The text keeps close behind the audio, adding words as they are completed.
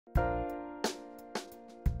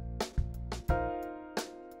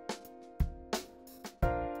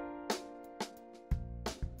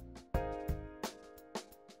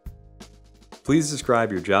Please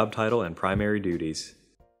describe your job title and primary duties.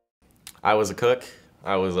 I was a cook.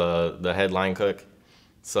 I was the headline cook.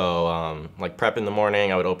 So like prep in the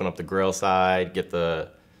morning, I would open up the grill side, get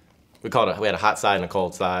we had a hot side and a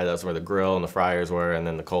cold side. That's where the grill and the fryers were. And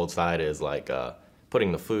then the cold side is like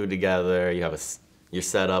putting the food together. You have your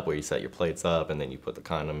setup where you set your plates up, and then you put the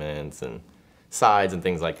condiments and sides and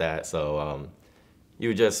things like that. So you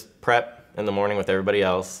would just prep in the morning with everybody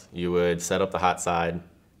else. You would set up the hot side,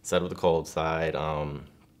 set up the cold side,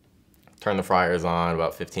 turn the fryers on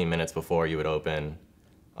about 15 minutes before you would open.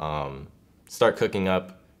 Start cooking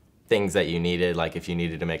up things that you needed, like if you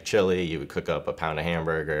needed to make chili, you would cook up a pound of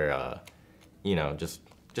hamburger, you know, just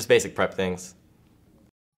basic prep things.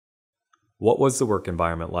 What was the work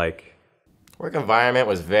environment like? Work environment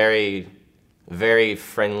was very, very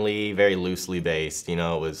friendly, very loosely based. You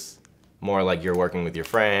know, it was more like you're working with your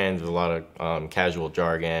friends, with a lot of casual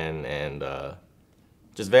jargon, and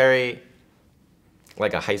just very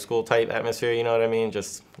like a high school type atmosphere, you know what I mean?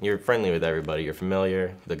 Just, you're friendly with everybody, you're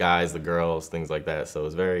familiar, the guys, the girls, things like that. So it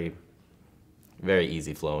was very, very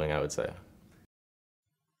easy flowing, I would say.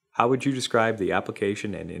 How would you describe the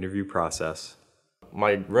application and interview process?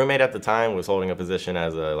 My roommate at the time was holding a position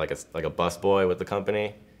as like a busboy with the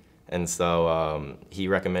company. And so he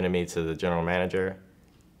recommended me to the general manager.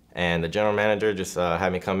 And the general manager just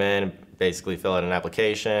had me come in, basically fill out an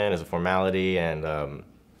application as a formality, and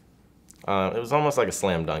it was almost like a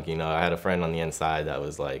slam dunk, you know. I had a friend on the inside that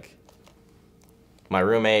was like, my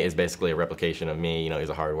roommate is basically a replication of me, you know, he's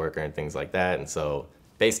a hard worker and things like that. And so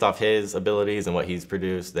based off his abilities and what he's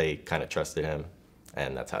produced, they kind of trusted him,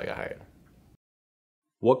 and that's how I got hired.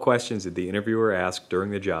 What questions did the interviewer ask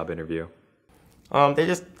during the job interview? They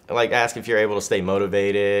just like ask if you're able to stay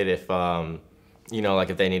motivated, if, you know,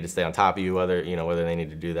 like if they need to stay on top of you, whether they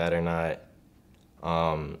need to do that or not.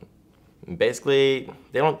 Basically,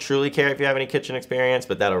 they don't truly care if you have any kitchen experience,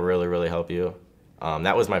 but that'll really, really help you.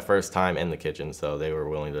 That was my first time in the kitchen, so they were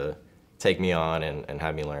willing to take me on and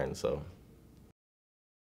have me learn. So,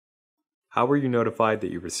 how were you notified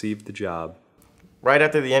that you received the job? Right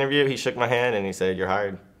after the interview, he shook my hand and he said, "You're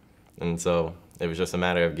hired." And so it was just a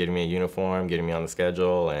matter of getting me a uniform, getting me on the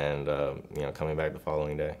schedule, and you know, coming back the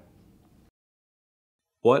following day.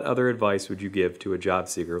 What other advice would you give to a job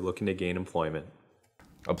seeker looking to gain employment?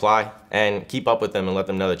 Apply and keep up with them and let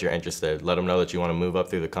them know that you're interested. Let them know that you want to move up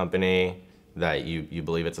through the company, that you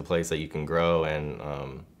believe it's a place that you can grow,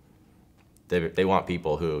 and they want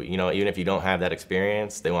people who, you know, even if you don't have that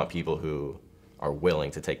experience, they want people who are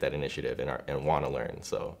willing to take that initiative and want to learn.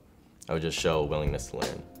 So I would just show willingness to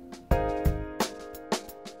learn.